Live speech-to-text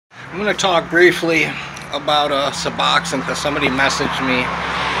I'm going to talk briefly about Suboxone because somebody messaged me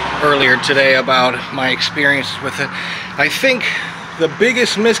earlier today about my experiences with it. I think the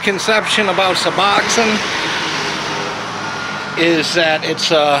biggest misconception about Suboxone is that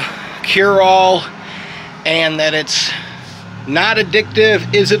it's a cure-all and that it's not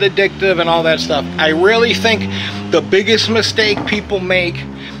addictive, is it addictive, and all that stuff. I really think the biggest mistake people make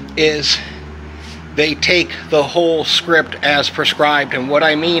is they take the whole script as prescribed. And what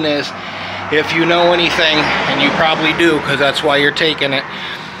I mean is, if you know anything, and you probably do because that's why you're taking it,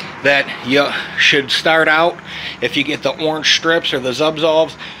 that you should start out, if you get the orange strips or the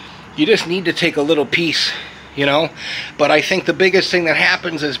Zubsolves, you just need to take a little piece, you know. But I think the biggest thing that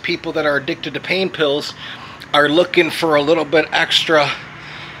happens is people that are addicted to pain pills are looking for a little bit extra,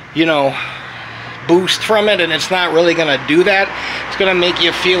 you know, boost from it, and it's not really going to do that. It's going to make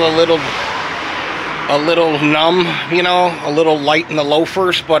you feel a little numb, you know, a little light in the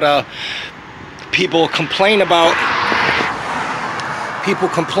loafers. But people complain about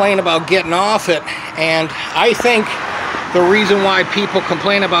getting off it, and I think the reason why people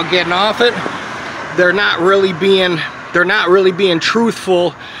complain about getting off it, they're not really being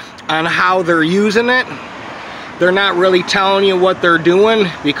truthful on how they're using it. They're not really telling you what they're doing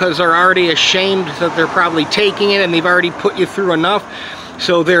because they're already ashamed that they're probably taking it, and they've already put you through enough.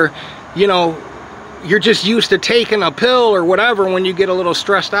 So they're, you know, you're just used to taking a pill or whatever when you get a little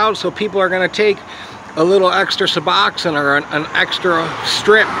stressed out, so people are going to take a little extra Suboxone or an extra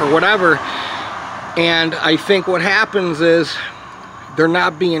strip or whatever. And I think what happens is they're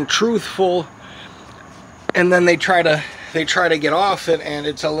not being truthful, and then they try to get off it, and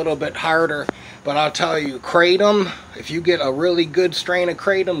it's a little bit harder. But I'll tell you, Kratom, if you get a really good strain of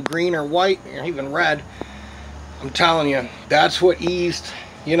Kratom, green or white or even red, I'm telling you, that's what eased.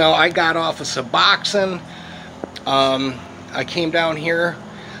 You know, I got off of Suboxone. I came down here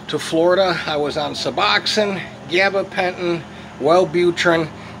to Florida. I was on Suboxone, gabapentin, Wellbutrin,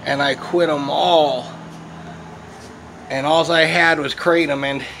 and I quit them all. And all I had was Kratom,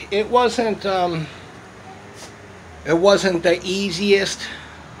 and it wasn't the easiest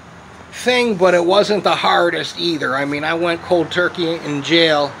thing, but it wasn't the hardest either. I mean, I went cold turkey in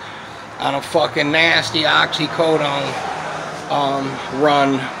jail on a fucking nasty oxycodone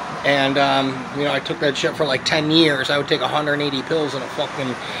run, and you know, I took that shit for like 10 years. I would take 180 pills in a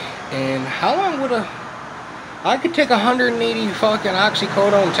fucking, and how long would I could take 180 fucking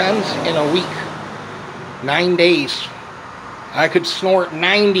oxycodone 10s in a week, 9 days. I could snort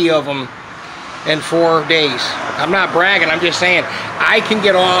 90 of them in 4 days. I'm not bragging, I'm just saying I can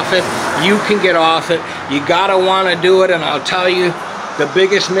get off it, you can get off it. You gotta want to do it. And I'll tell you, the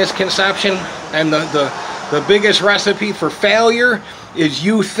biggest misconception and the biggest recipe for failure is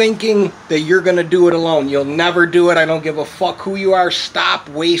you thinking that you're gonna do it alone. You'll never do it. I don't give a fuck who you are. Stop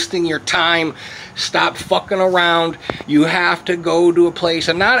wasting your time. Stop fucking around. You have to go to a place,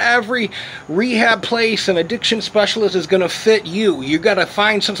 and not every rehab place and addiction specialist is gonna fit you. You gotta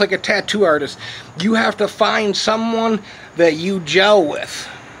find something, like a tattoo artist. You have to find someone that you gel with,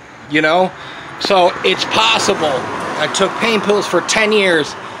 you know? So it's possible. I took pain pills for 10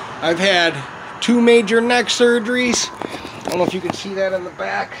 years. I've had 2 major neck surgeries. I don't know if you can see that in the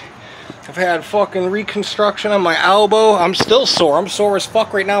back. I've had fucking reconstruction on my elbow. I'm still sore. I'm sore as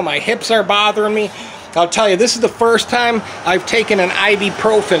fuck right now. My hips are bothering me. I'll tell you, this is the first time I've taken an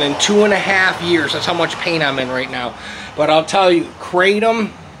ibuprofen in 2.5 years. That's how much pain I'm in right now. But I'll tell you,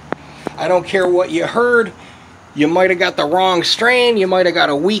 Kratom, I don't care what you heard. You might have got the wrong strain. You might have got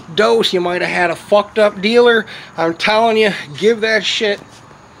a weak dose. You might have had a fucked up dealer. I'm telling you, give that shit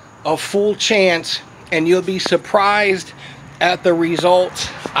a full chance, and you'll be surprised at the results.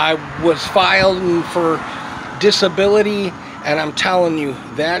 I was filing for disability, and I'm telling you,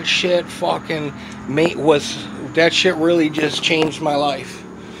 that shit fucking that shit really just changed my life.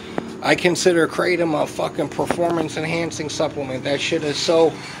 I consider Kratom a fucking performance enhancing supplement. That shit is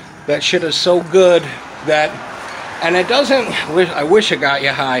so good that, and it doesn't, I wish it got you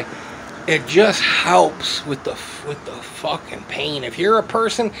high. It just helps with the fucking pain. If you're a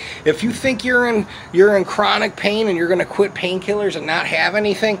person, if you think you're in chronic pain and you're gonna quit painkillers and not have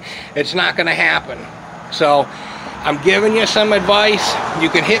anything, it's not gonna happen. So I'm giving you some advice. You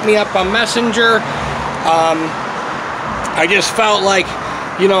can hit me up on Messenger. I just felt like,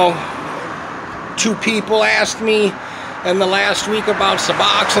 you know, 2 people asked me in the last week about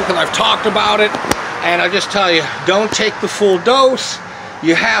Suboxone because I've talked about it, and I just tell you, don't take the full dose.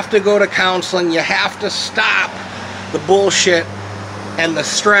 You have to go to counseling. You have to stop the bullshit and the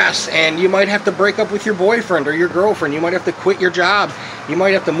stress, and you might have to break up with your boyfriend or your girlfriend. You might have to quit your job. You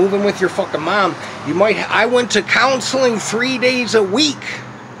might have to move in with your fucking mom. I went to counseling 3 days a week.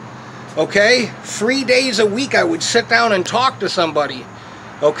 Okay? 3 days a week I would sit down and talk to somebody.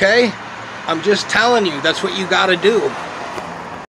 Okay? I'm just telling you, that's what you got to do.